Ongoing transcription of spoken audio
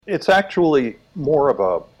It's actually more of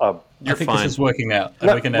a I think fine. this is working out,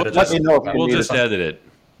 and we can edit let it. me know if you We'll need just it. edit it.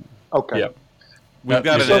 Okay. Yep. We've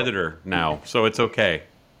got an So- editor now, so it's okay.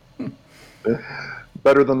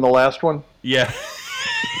 Better than the last one? Yeah.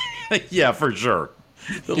 Yeah, for sure.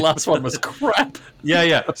 The last one was crap.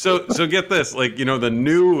 Yeah. So get this, like, the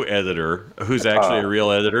new editor, who's actually a real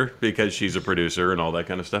editor because she's a producer and all that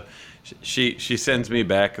kind of stuff. She sends me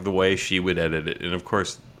back the way she would edit it, and of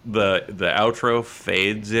course the outro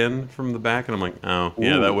fades in from the back, and I'm like, oh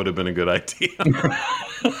yeah, that would have been a good idea.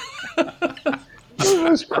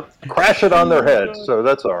 Just crash it on their head, so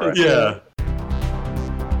that's all right. Yeah.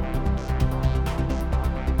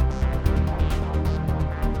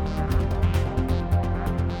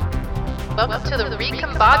 Welcome to the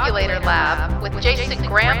Recombobulator Lab with Jason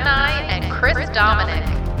Gramney and Chris Dominic.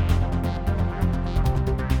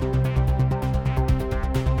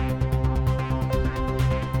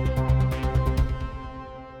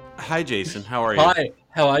 Hi, Jason. How are you? Hi.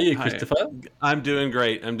 How are you, Christopher? Hi. I'm doing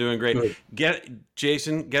great. Good.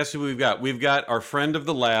 Jason, guess who we've got? We've got our friend of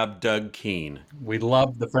the lab, Doug Keene. We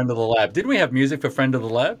love the friend of the lab. Didn't we have music for friend of the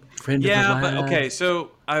lab? Friend of the lab. But okay.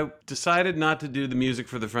 So I decided not to do the music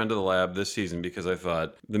for the friend of the lab this season because I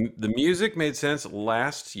thought the music made sense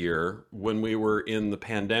last year when we were in the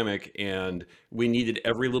pandemic and we needed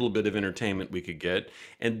every little bit of entertainment we could get.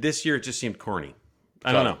 And this year it just seemed corny.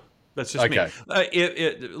 I don't know. That's just okay.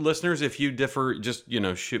 Me. Listeners, if you differ, just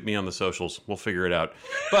shoot me on the socials. We'll figure it out.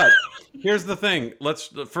 But here's the thing: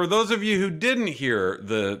 for those of you who didn't hear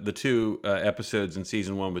the two episodes in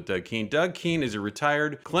season 1 with Doug Keene. Doug Keene is a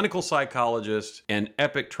retired clinical psychologist and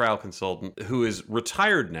epic trial consultant who is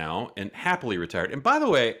retired now and happily retired. And by the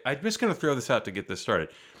way, I'm just going to throw this out to get this started.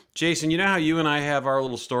 Jason, you know how you and I have our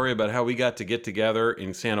little story about how we got to get together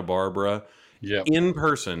in Santa Barbara? Yep. In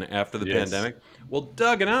person after the pandemic. Well,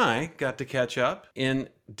 Doug and I got to catch up in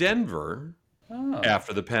Denver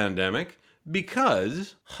after the pandemic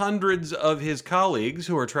because hundreds of his colleagues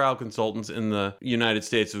who are trial consultants in the United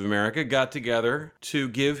States of America got together to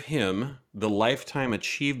give him the Lifetime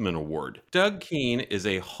Achievement Award. Doug Keene is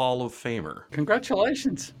a Hall of Famer.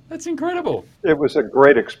 Congratulations. That's incredible. It was a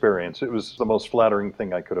great experience. It was the most flattering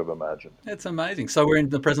thing I could have imagined. That's amazing. So we're in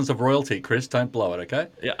the presence of royalty, Chris. Don't blow it, okay?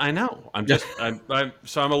 Yeah, I know. I'm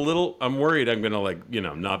worried I'm going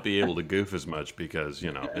to not be able to goof as much because,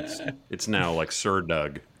 it's now like Sir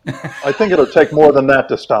Doug. I think it'll take more than that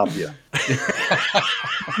to stop you.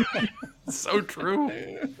 So true.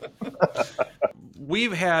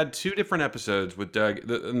 We've had 2 different episodes with Doug.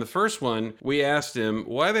 In the first one, we asked him,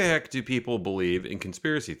 why the heck do people believe in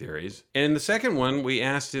conspiracy theories? And in the second one, we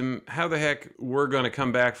asked him how the heck we're going to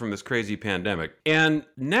come back from this crazy pandemic. And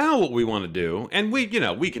now what we want to do, and we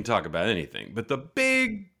can talk about anything, but the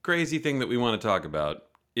big crazy thing that we want to talk about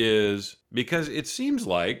is because it seems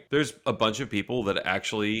like there's a bunch of people that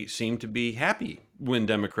actually seem to be happy when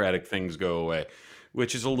democratic things go away,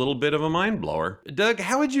 which is a little bit of a mind blower. Doug,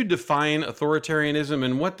 how would you define authoritarianism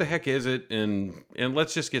and what the heck is it? And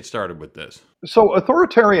let's just get started with this. So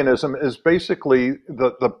authoritarianism is basically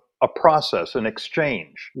a process, an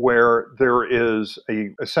exchange, where there is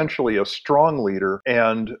essentially a strong leader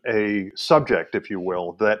and a subject, if you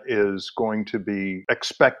will, that is going to be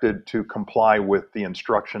expected to comply with the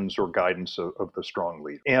instructions or guidance of the strong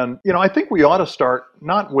leader. And, I think we ought to start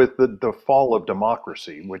not with the fall of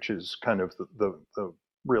democracy, which is kind of the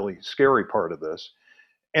really scary part of this,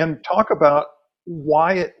 and talk about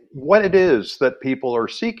what it is that people are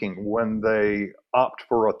seeking when they opt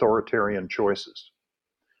for authoritarian choices.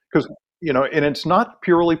 Because, and it's not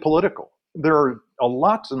purely political. There are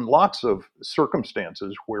lots and lots of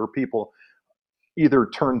circumstances where people either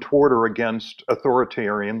turn toward or against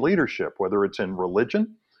authoritarian leadership, whether it's in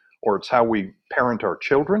religion or it's how we parent our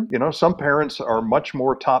children. Some parents are much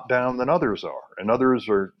more top down than others are, and others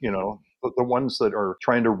are, the ones that are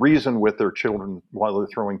trying to reason with their children while they're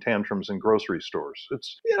throwing tantrums in grocery stores.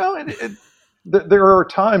 It's, there are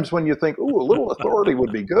times when you think, ooh, a little authority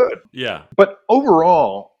would be good. Yeah. But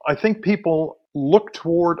overall, I think people look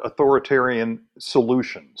toward authoritarian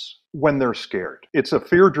solutions when they're scared. It's a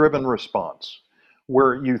fear-driven response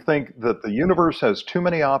where you think that the universe has too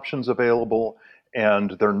many options available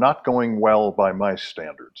and they're not going well by my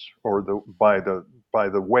standards or by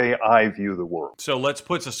the way I view the world. So let's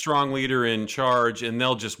put a strong leader in charge and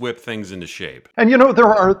they'll just whip things into shape. And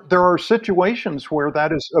there are situations where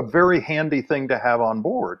that is a very handy thing to have on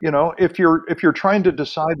board. If you're trying to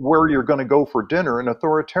decide where you're going to go for dinner, an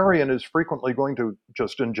authoritarian is frequently going to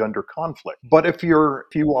just engender conflict. But if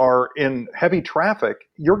you are in heavy traffic,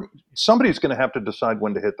 somebody's going to have to decide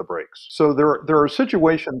when to hit the brakes. So there are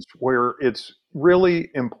situations where it's really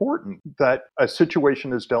important that a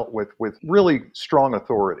situation is dealt with really strong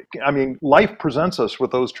authority. I mean, life presents us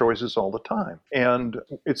with those choices all the time. And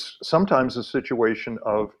it's sometimes a situation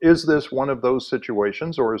of, is this one of those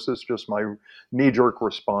situations, or is this just my knee-jerk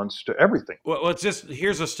response to everything? Well,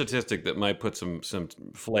 here's a statistic that might put some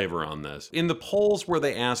flavor on this. In the polls where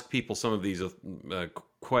they ask people some of these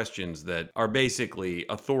questions that are basically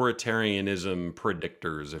authoritarianism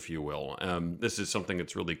predictors, if you will. This is something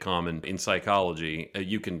that's really common in psychology.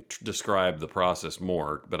 You can describe the process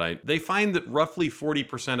more, but they find that roughly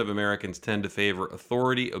 40% of Americans tend to favor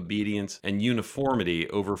authority, obedience, and uniformity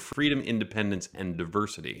over freedom, independence, and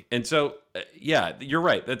diversity. And so, yeah, you're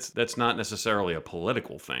right. That's not necessarily a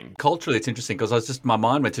political thing. Culturally, it's interesting because my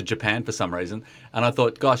mind went to Japan for some reason, and I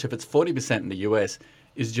thought, gosh, if it's 40% in the US,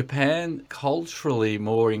 is Japan culturally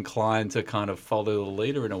more inclined to kind of follow the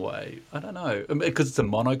leader in a way? I don't know. Because it's a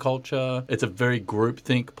monoculture. It's a very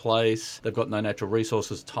groupthink place. They've got no natural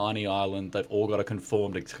resources, tiny island. They've all got to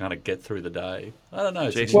conform to kind of get through the day. I don't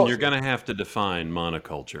know. Jason, you're going to have to define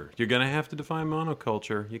monoculture. You're going to have to define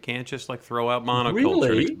monoculture. You can't just throw out monoculture Really?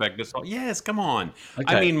 and expect to solve. Yes, come on.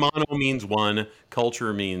 Okay. I mean, mono means one.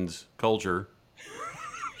 Culture means culture.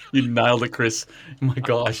 You nailed it, Chris. Oh my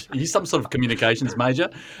gosh. Are you some sort of communications major?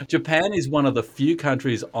 Japan is one of the few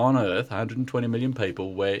countries on Earth, 120 million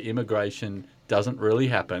people, where immigration doesn't really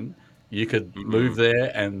happen. You could move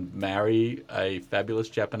there and marry a fabulous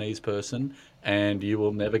Japanese person, and you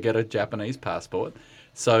will never get a Japanese passport.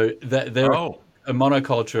 So a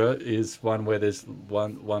monoculture is one where there's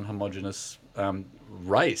one homogenous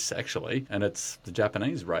race, actually, and it's the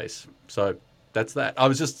Japanese race. So that's that. I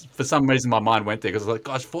was just, for some reason, my mind went there because I was like,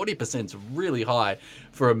 gosh, 40% is really high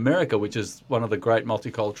for America, which is one of the great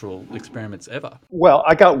multicultural experiments ever. Well,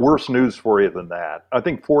 I got worse news for you than that. I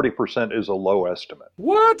think 40% is a low estimate.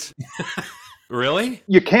 What? Really?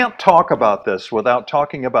 You can't talk about this without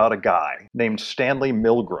talking about a guy named Stanley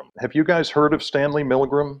Milgram. Have you guys heard of Stanley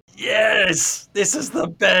Milgram? Yes! This is the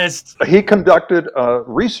best! He conducted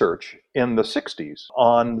research in the 60s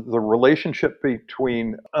on the relationship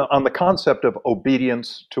between, on the concept of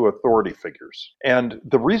obedience to authority figures. And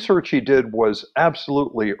the research he did was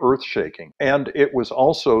absolutely earth-shaking. And it was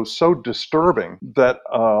also so disturbing that,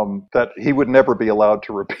 that he would never be allowed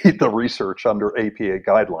to repeat the research under APA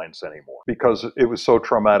guidelines anymore because it was so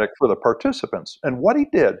traumatic for the participants. And what he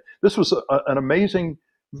did, this was an amazing,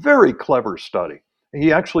 very clever study.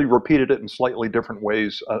 He actually repeated it in slightly different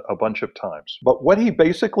ways a bunch of times. But what he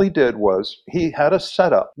basically did was he had a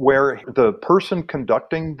setup where the person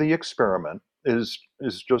conducting the experiment is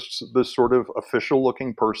just this sort of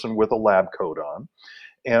official-looking person with a lab coat on.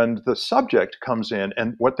 And the subject comes in,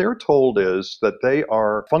 and what they're told is that they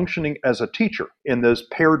are functioning as a teacher in this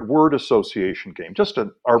paired word association game, just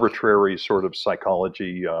an arbitrary sort of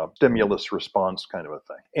psychology stimulus response kind of a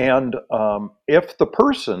thing. And if the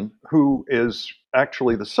person who is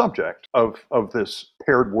actually the subject of this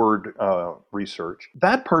paired word research,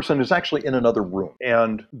 that person is actually in another room.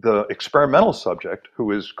 And the experimental subject,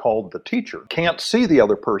 who is called the teacher, can't see the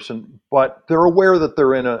other person, but they're aware that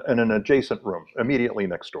they're in an adjacent room immediately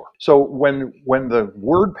next door. So when the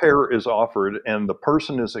word pair is offered and the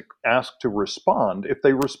person is asked to respond, if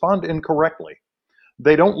they respond incorrectly,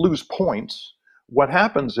 they don't lose points. What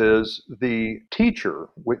happens is the teacher,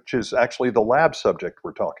 which is actually the lab subject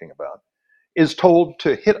we're talking about, is told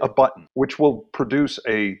to hit a button, which will produce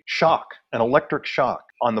a shock, an electric shock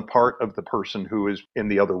on the part of the person who is in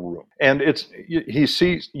the other room. And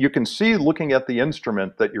you can see looking at the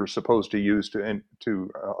instrument that you're supposed to use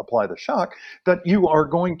to apply the shock, that you are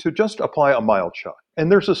going to just apply a mild shock.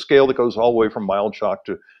 And there's a scale that goes all the way from mild shock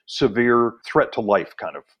to severe threat to life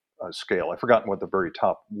kind of scale. I've forgotten what the very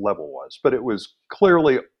top level was, but it was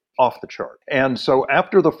clearly off the chart. And so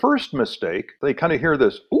after the first mistake, they kind of hear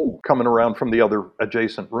this ooh coming around from the other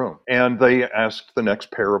adjacent room. And they ask the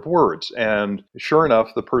next pair of words. And sure enough,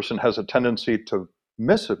 the person has a tendency to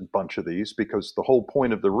miss a bunch of these because the whole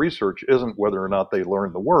point of the research isn't whether or not they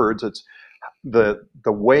learn the words. It's the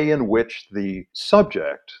way in which the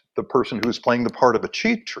subject, the person who's playing the part of a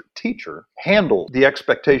teacher, handle the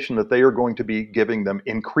expectation that they are going to be giving them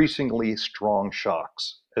increasingly strong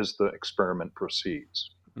shocks as the experiment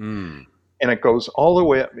proceeds. Mm. And it goes all the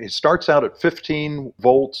way up. It starts out at 15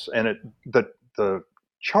 volts, and the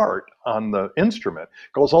chart on the instrument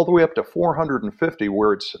goes all the way up to 450,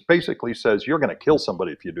 where it basically says you're going to kill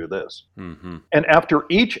somebody if you do this. Mm-hmm. And after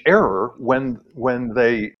each error, when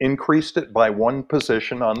they increased it by one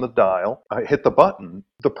position on the dial, hit the button,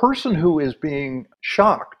 the person who is being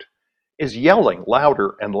shocked is yelling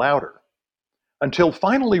louder and louder. until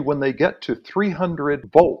finally, when they get to 300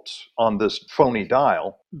 volts on this phony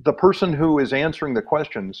dial, the person who is answering the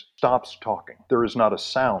questions stops talking. There is not a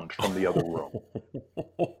sound from the other room.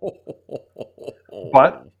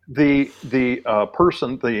 But the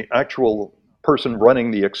actual person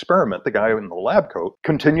running the experiment, the guy in the lab coat,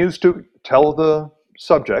 continues to tell the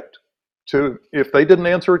subject to, if they didn't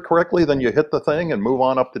answer it correctly, then you hit the thing and move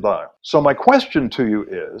on up the dial. So my question to you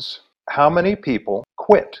is, how many people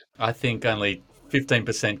quit? I think only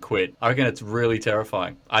 15% quit. I reckon it's really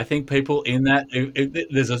terrifying. I think people in that,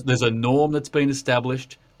 there's a norm that's been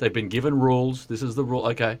established. They've been given rules. This is the rule.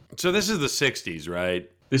 Okay. So this is the 60s, right?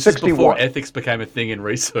 This 61. is before ethics became a thing in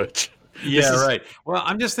research. Yeah, right. Well,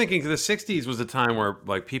 I'm just thinking the 60s was a time where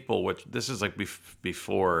like people, which this is like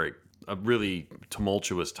before a really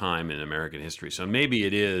tumultuous time in American history. So maybe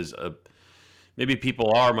it is maybe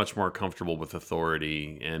people are much more comfortable with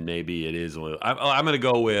authority, and maybe it is a little. I'm going to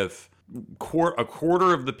go with a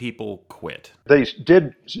quarter of the people quit. They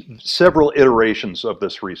did several iterations of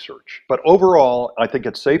this research, but overall, I think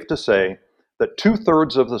it's safe to say that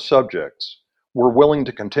 2/3 of the subjects were willing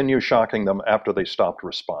to continue shocking them after they stopped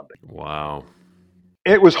responding. Wow.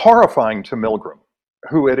 It was horrifying to Milgram,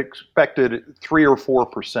 who had expected 3 or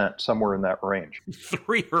 4%, somewhere in that range.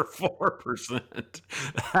 3 or 4%.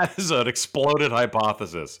 That is an exploded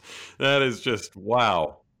hypothesis. That is just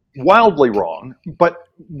wow. Wildly wrong. But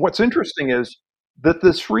what's interesting is that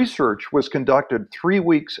this research was conducted 3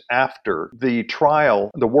 weeks after the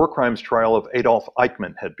trial, the war crimes trial of Adolf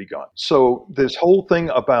Eichmann had begun. So this whole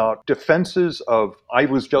thing about defenses of I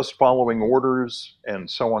was just following orders and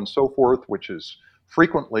so on and so forth, which is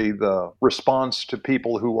frequently the response to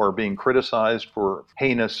people who are being criticized for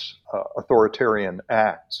heinous authoritarian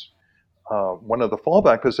acts. One of the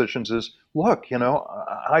fallback positions is, look,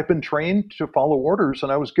 I've been trained to follow orders,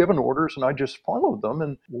 and I was given orders, and I just followed them.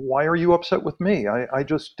 And why are you upset with me? I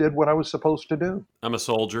just did what I was supposed to do. I'm a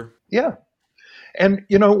soldier. Yeah. And,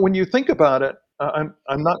 when you think about it, I'm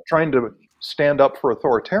not trying to stand up for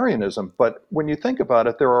authoritarianism, but when you think about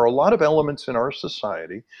it, there are a lot of elements in our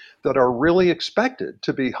society that are really expected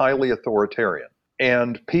to be highly authoritarian.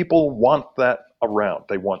 And people want that around.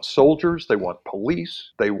 They want soldiers, they want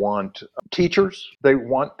police, they want teachers, they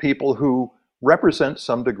want people who represent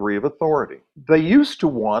some degree of authority. They used to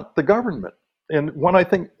want the government. And I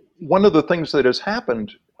think one of the things that has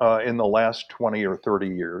happened in the last 20 or 30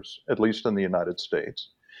 years, at least in the United States,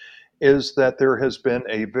 is that there has been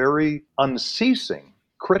a very unceasing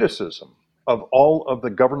criticism of all of the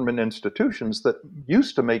government institutions that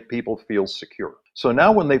used to make people feel secure. So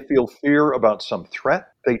now when they feel fear about some threat,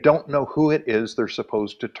 they don't know who it is they're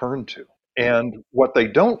supposed to turn to. And what they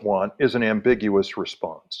don't want is an ambiguous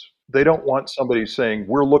response. They don't want somebody saying,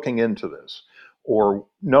 we're looking into this. Or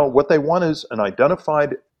no, what they want is an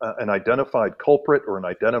identified culprit or an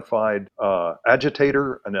identified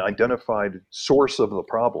agitator, an identified source of the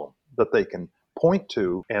problem that they can point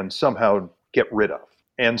to and somehow get rid of.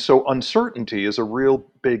 And so uncertainty is a real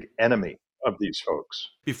big enemy of these folks.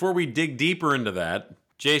 Before we dig deeper into that,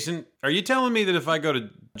 Jason, are you telling me that if I go to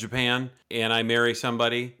Japan and I marry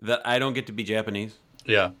somebody that I don't get to be Japanese?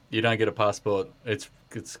 Yeah, you don't get a passport. It's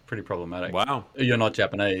pretty problematic. Wow. You're not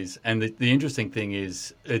Japanese. And the interesting thing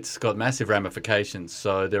is it's got massive ramifications.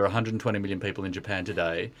 So there are 120 million people in Japan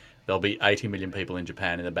today. There'll be 80 million people in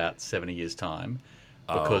Japan in about 70 years' time.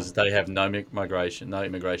 Because they have no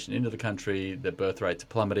immigration into the country, their birth rates are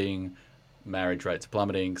plummeting, marriage rates are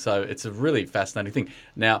plummeting. So it's a really fascinating thing.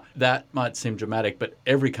 Now, that might seem dramatic, but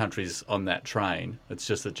every country's on that train. It's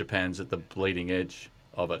just that Japan's at the bleeding edge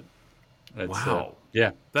of it. Wow.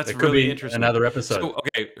 Yeah. That's it really could be interesting. Another episode. So,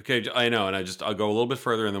 okay, I know, and I'll go a little bit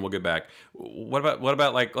further and then we'll get back. What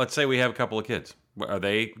about like, let's say we have a couple of kids. Are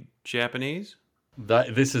they Japanese?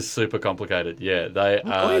 This is super complicated. Yeah, they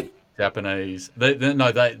are Japanese.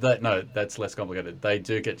 No, that's less complicated. They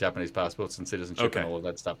do get Japanese passports and citizenship and all of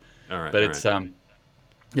that stuff. All right. But it's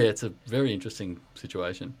it's a very interesting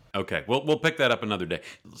situation. Okay, we'll pick that up another day.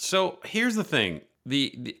 So here's the thing.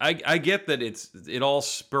 I get that it all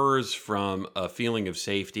spurs from a feeling of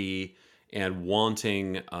safety and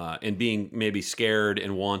wanting and being maybe scared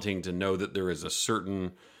and wanting to know that there is a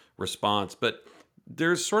certain response, but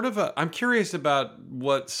there's sort of I'm curious about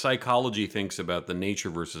what psychology thinks about the nature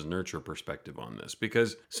versus nurture perspective on this,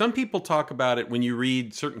 because some people talk about it when you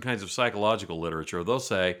read certain kinds of psychological literature. They'll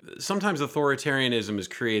say sometimes authoritarianism is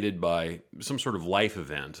created by some sort of life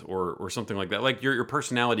event or something like that. Like your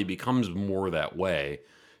personality becomes more that way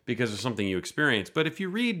because of something you experience. But if you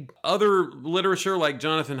read other literature like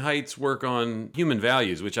Jonathan Haidt's work on human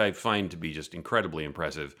values, which I find to be just incredibly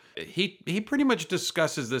impressive, he pretty much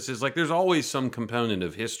discusses this as like there's always some component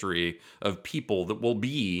of history of people that will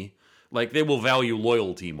be like they will value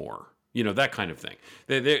loyalty more. You know, that kind of thing.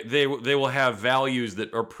 They will have values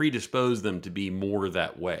that are predispose them to be more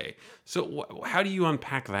that way. So how do you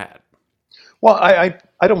unpack that? Well,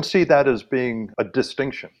 I don't see that as being a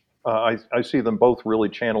distinction. I see them both really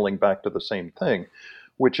channeling back to the same thing,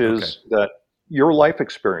 which is that your life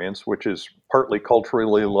experience, which is partly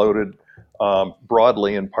culturally loaded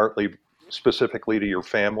broadly and partly specifically to your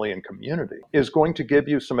family and community, is going to give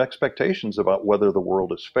you some expectations about whether the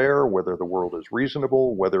world is fair, whether the world is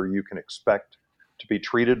reasonable, whether you can expect to be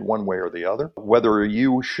treated one way or the other, whether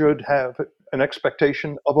you should have an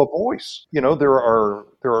expectation of a voice. You know, there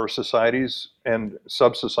are societies and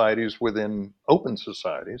sub-societies within open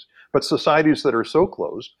societies, but societies that are so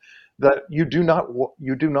closed that you do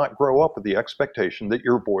not grow up with the expectation that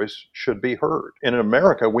your voice should be heard. And in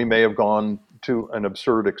America, we may have gone to an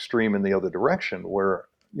absurd extreme in the other direction, where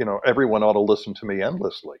everyone ought to listen to me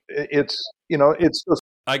endlessly. It's just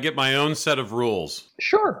I get my own set of rules.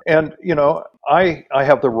 sure, and I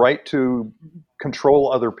have the right to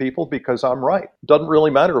control other people because I'm right. Doesn't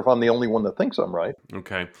really matter if I'm the only one that thinks I'm right.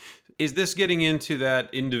 Okay. Is this getting into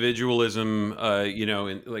that individualism,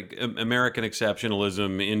 like American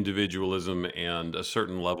exceptionalism, individualism, and a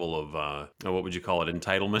certain level of, what would you call it,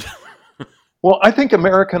 entitlement? Well, I think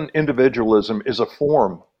American individualism is a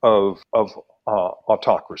form of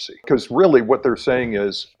autocracy, because really what they're saying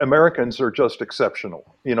is Americans are just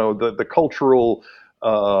exceptional. The cultural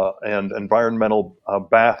and environmental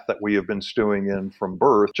bath that we have been stewing in from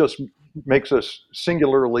birth just makes us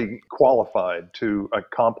singularly qualified to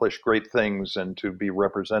accomplish great things and to be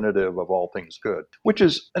representative of all things good, which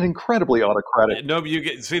is an incredibly autocratic. No,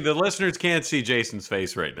 see, the listeners can't see Jason's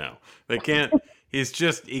face right now. They can't.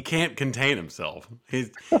 He can't contain himself.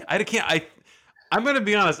 I'm going to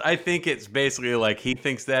be honest. I think it's basically like he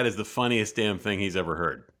thinks that is the funniest damn thing he's ever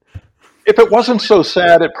heard. If it wasn't so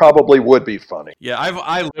sad, it probably would be funny. Yeah,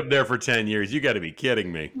 I lived there for 10 years. You got to be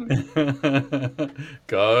kidding me.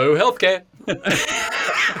 Go healthcare.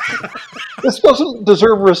 This doesn't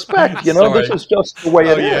deserve respect. Sorry. This is just the way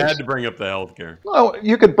it is. You had to bring up the healthcare. Well,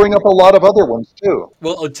 you could bring up a lot of other ones too.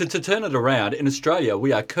 Well, to turn it around, in Australia,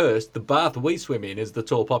 we are cursed. The bath we swim in is the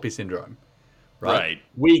tall poppy syndrome. Right?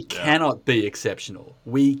 We cannot be exceptional.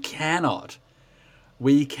 We cannot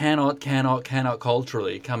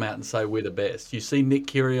culturally come out and say we're the best. You see Nick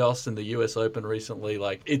Kyrgios in the US Open recently.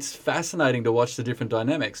 Like, it's fascinating to watch the different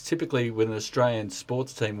dynamics. Typically, when an Australian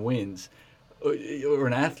sports team wins, or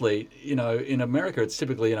an athlete, in America, it's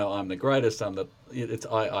typically, I'm the greatest, it's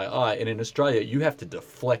I. And in Australia, you have to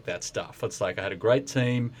deflect that stuff. It's like, I had a great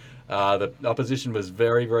team. The opposition was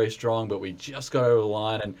very, very strong, but we just got over the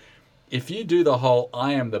line. And if you do the whole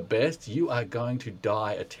I am the best, you are going to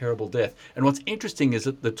die a terrible death. And what's interesting is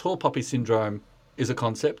that the tall poppy syndrome is a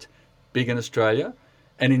concept, big in Australia.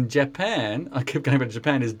 And in Japan, I keep going back to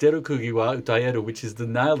Japan, is derokugi wa utaeru, which is the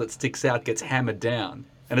nail that sticks out gets hammered down.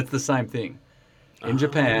 And it's the same thing. In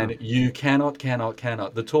Japan, you cannot.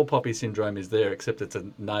 The tall poppy syndrome is there, except it's a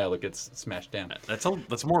nail that gets smashed down.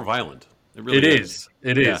 That's more violent. It really is.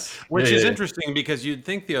 It is. Which is interesting, because you'd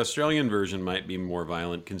think the Australian version might be more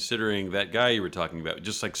violent, considering that guy you were talking about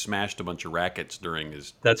just like smashed a bunch of rackets during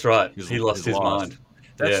his. That's right. He lost his mind.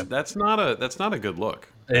 That's not a good look.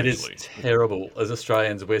 It is terrible. As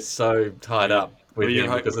Australians, we're so tied up with him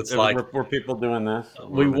because it's like were people doing this?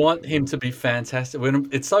 We want him to be fantastic.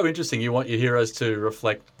 It's so interesting. You want your heroes to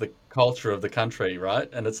reflect the culture of the country, right?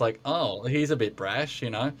 And it's like, oh, he's a bit brash,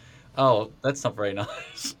 Oh, that's not very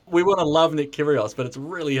nice. We want to love Nick Kyrgios, but it's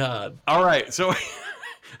really hard. All right, so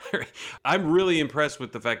I'm really impressed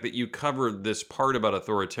with the fact that you covered this part about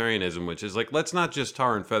authoritarianism, which is like, let's not just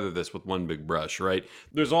tar and feather this with one big brush, right?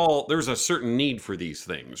 There's a certain need for these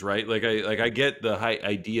things, right? I get the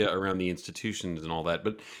idea around the institutions and all that,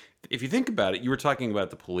 but if you think about it, you were talking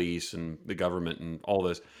about the police and the government and all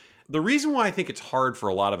this. The reason why I think it's hard for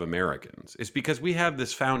a lot of Americans is because we have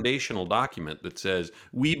this foundational document that says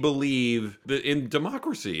we believe in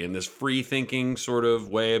democracy, in this free-thinking sort of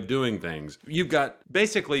way of doing things. You've got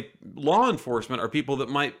basically law enforcement are people that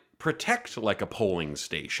might protect like a polling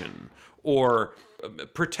station, or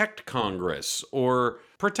protect Congress, or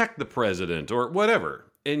protect the president, or whatever.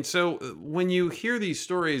 And so when you hear these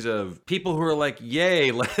stories of people who are like,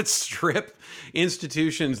 yay, let's strip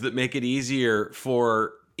institutions that make it easier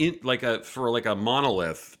for for a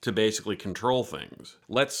monolith to basically control things.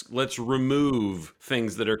 Let's remove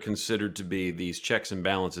things that are considered to be these checks and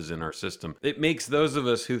balances in our system. It makes those of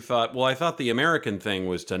us who thought, well, I thought the American thing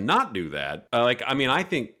was to not do that. I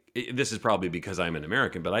think this is probably because I'm an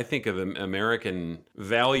American, but I think of American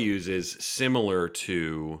values as similar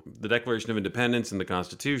to the Declaration of Independence and the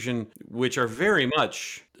Constitution, which are very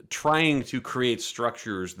much trying to create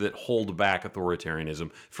structures that hold back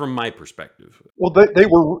authoritarianism from my perspective. Well, they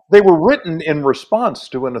were written in response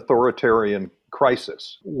to an authoritarian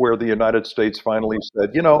crisis where the United States finally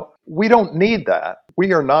said, we don't need that.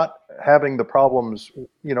 We are not having the problems,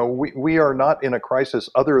 we are not in a crisis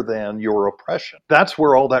other than your oppression. That's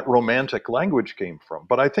where all that romantic language came from.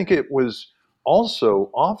 But I think it was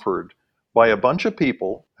also offered by a bunch of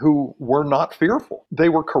people who were not fearful. They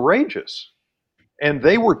were courageous. And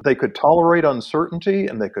they could tolerate uncertainty,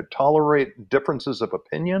 and they could tolerate differences of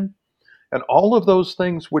opinion, and all of those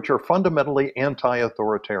things which are fundamentally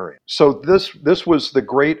anti-authoritarian. So this was the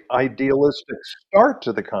great idealistic start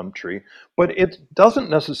to the country, but it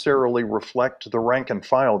doesn't necessarily reflect the rank and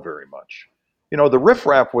file very much. The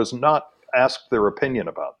riffraff was not asked their opinion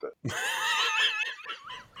about this.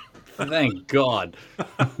 Thank God.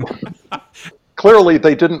 Clearly,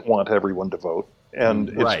 they didn't want everyone to vote.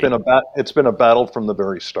 And Right. it's been a battle from the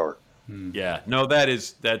very start. Yeah, no,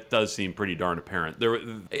 that does seem pretty darn apparent.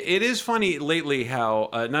 It is funny lately how,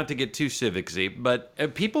 not to get too civicsy, but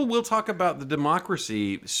people will talk about the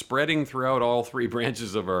democracy spreading throughout all three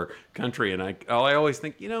branches of our country, and I always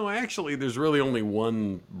think, actually, there's really only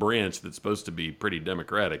one branch that's supposed to be pretty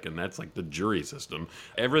democratic, and that's like the jury system.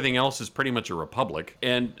 Everything else is pretty much a republic,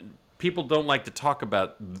 and people don't like to talk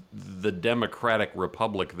about the democratic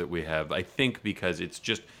republic that we have, I think, because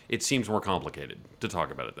it seems more complicated to talk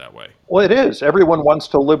about it that way. Well, it is. Everyone wants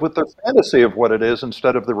to live with their fantasy of what it is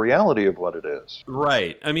instead of the reality of what it is.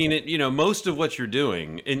 Right. I mean, most of what you're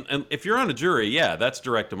doing, and if you're on a jury, yeah, that's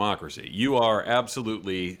direct democracy. You are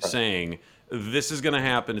absolutely saying, this is going to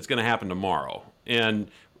happen, it's going to happen tomorrow. And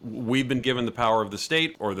we've been given the power of the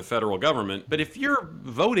state or the federal government. But if you're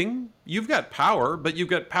voting, you've got power, but you've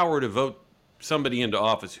got power to vote somebody into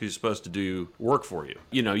office who's supposed to do work for you.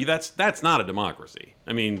 That's not a democracy.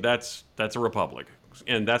 I mean, that's a republic.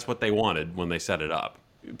 And that's what they wanted when they set it up.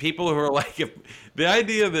 People who are like, the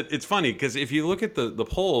idea that it's funny, because if you look at the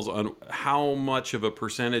polls on how much of a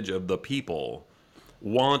percentage of the people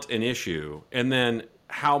want an issue, and then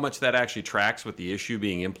how much that actually tracks with the issue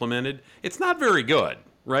being implemented, it's not very good.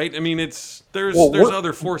 Right? I mean, there's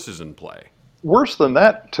other forces in play. Worse than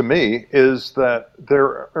that, to me, is that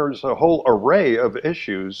there's a whole array of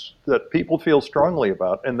issues that people feel strongly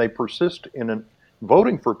about, and they persist in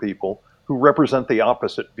voting for people who represent the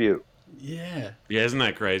opposite view. Yeah. Yeah, isn't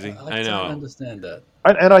that crazy? I know. don't understand that.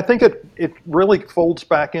 And I think it really folds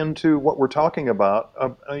back into what we're talking about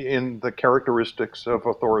in the characteristics of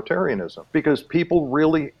authoritarianism. Because people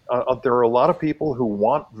really, there are a lot of people who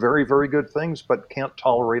want very, very good things but can't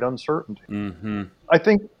tolerate uncertainty. Mm-hmm. I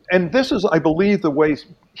think, and this is, I believe, the way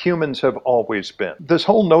humans have always been. This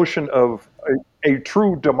whole notion of a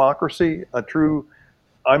true democracy, a true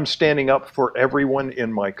I'm standing up for everyone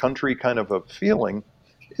in my country kind of a feeling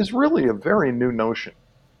is really a very new notion.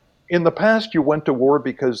 In the past, you went to war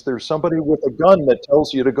because there's somebody with a gun that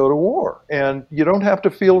tells you to go to war, and you don't have to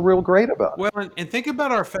feel real great about it. Well, and think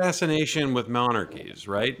about our fascination with monarchies,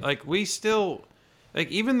 right? Like we still,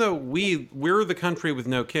 even though we're the country with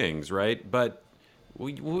no kings, right? But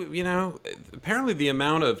we apparently the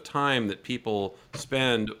amount of time that people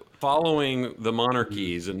spend following the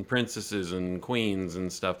monarchies and princesses and queens and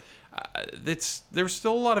stuff, there's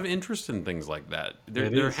still a lot of interest in things like that.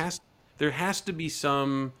 There has to be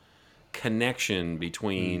some connection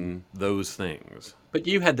between those things. But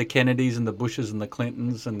you had the Kennedys and the Bushes and the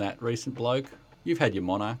Clintons and that recent bloke. You've had your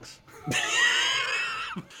monarchs.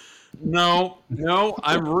 No,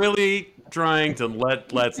 I'm really trying to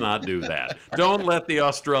let's not do that. Don't let the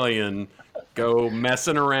Australian go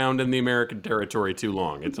messing around in the American territory too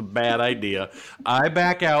long. It's a bad idea. I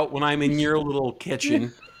back out when I'm in your little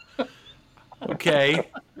kitchen. Okay.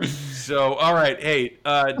 So, all right. Hey,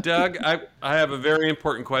 Doug, I have a very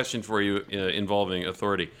important question for you involving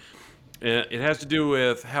authority. It has to do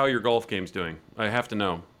with how your golf game's doing. I have to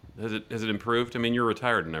know. Has it improved? I mean, you're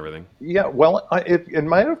retired and everything. Yeah, well, it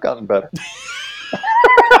might have gotten better.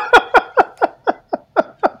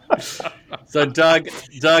 So, Doug,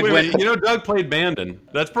 when Doug played Bandon.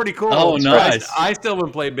 That's pretty cool. Oh, nice. I still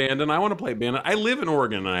haven't played Bandon. I want to play Bandon. I live in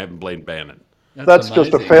Oregon and I haven't played Bandon. That's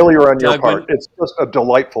just a failure on your part. It's just a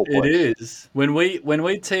delightful play. It is. When we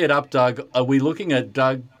tee it up, Doug, are we looking at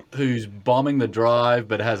Doug who's bombing the drive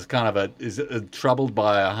but has kind of is troubled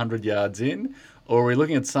by 100 yards in? Or are we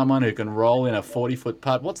looking at someone who can roll in a 40-foot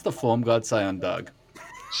putt? What's the form god say on Doug?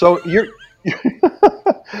 So you're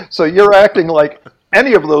so you're acting like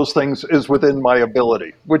any of those things is within my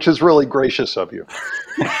ability, which is really gracious of you.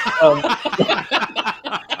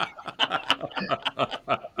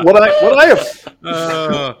 What I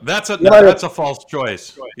have that's a false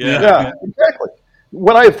choice. yeah, exactly.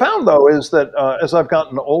 What I have found though is that as I've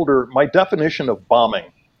gotten older, my definition of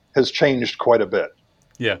bombing has changed quite a bit.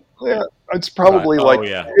 Yeah. Yeah, it's probably Right.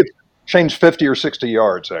 it's changed 50 or 60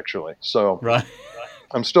 yards actually. So Right.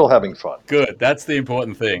 I'm still having fun. Good. That's the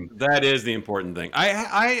important thing. That is the important thing.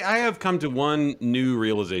 I have come to one new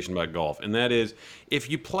realization about golf, and that is if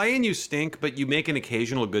you play and you stink, but you make an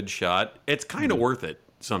occasional good shot, it's kind of worth it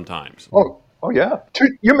sometimes. Oh yeah.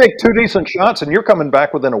 You make 2 decent shots and you're coming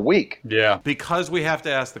back within a week. Yeah. Because we have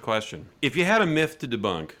to ask the question. If you had a myth to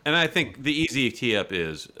debunk, and I think the easy tee up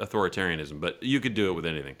is authoritarianism, but you could do it with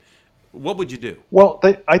anything, what would you do? Well,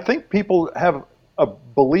 I think people have a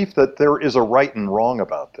belief that there is a right and wrong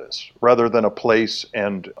about this, rather than a place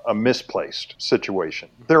and a misplaced situation.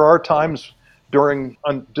 There are times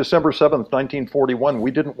on December 7th, 1941,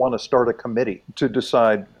 we didn't want to start a committee to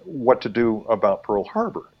decide what to do about Pearl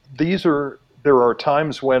Harbor. There are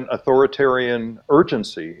times when authoritarian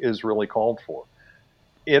urgency is really called for.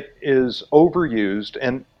 It is overused,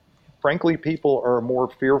 and frankly, people are more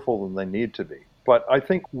fearful than they need to be. But I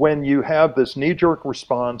think when you have this knee-jerk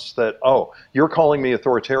response that, oh, you're calling me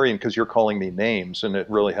authoritarian because you're calling me names and it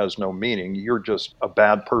really has no meaning, you're just a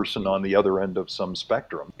bad person on the other end of some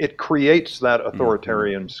spectrum, it creates that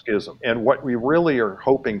authoritarian schism. And what we really are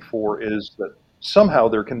hoping for is that somehow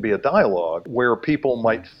there can be a dialogue where people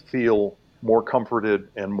might feel more comforted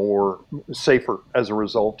and more safer as a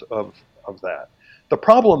result of that. The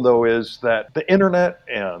problem, though, is that the internet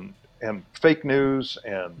and fake news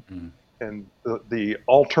and the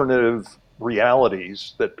alternative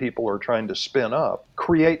realities that people are trying to spin up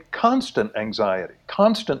create constant anxiety,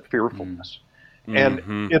 constant fearfulness. And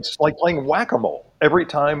it's like playing whack-a-mole. Every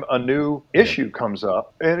time a new issue comes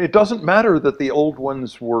up, and it doesn't matter that the old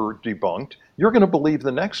ones were debunked, you're going to believe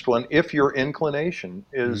the next one if your inclination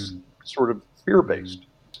is sort of fear-based.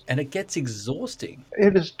 And it gets exhausting.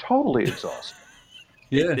 It is totally exhausting.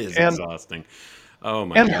 Yeah. It is exhausting. Oh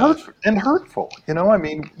my gosh. And hurtful. You know, I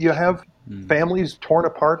mean, you have families torn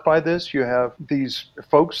apart by this. You have these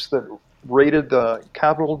folks that raided the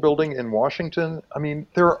Capitol building in Washington. I mean,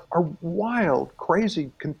 there are wild,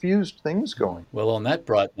 crazy, confused things going. Well, on that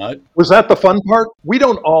bright note. Was that the fun part? We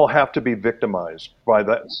don't all have to be victimized by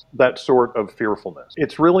that sort of fearfulness.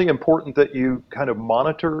 It's really important that you kind of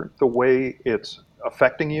monitor the way it's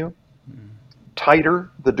affecting you,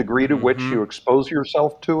 tighter the degree to which you expose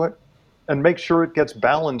yourself to it, and make sure it gets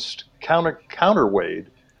balanced, counterweighed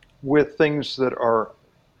with things that are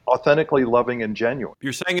authentically loving and genuine.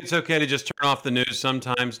 You're saying it's okay to just turn off the news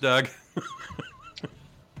sometimes, Doug?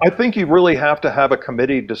 I think you really have to have a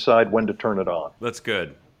committee decide when to turn it on. That's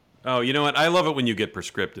good. Oh, you know what? I love it when you get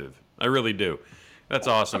prescriptive. I really do. That's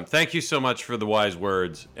awesome. Thank you so much for the wise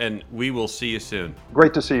words, and we will see you soon.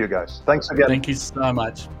 Great to see you guys. Thanks again. Thank you so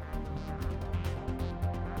much.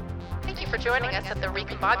 Thank you for joining us at the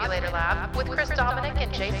Recombobulator Lab with Chris Dominic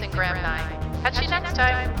and Jason Graham Nye. Catch you next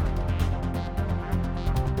time.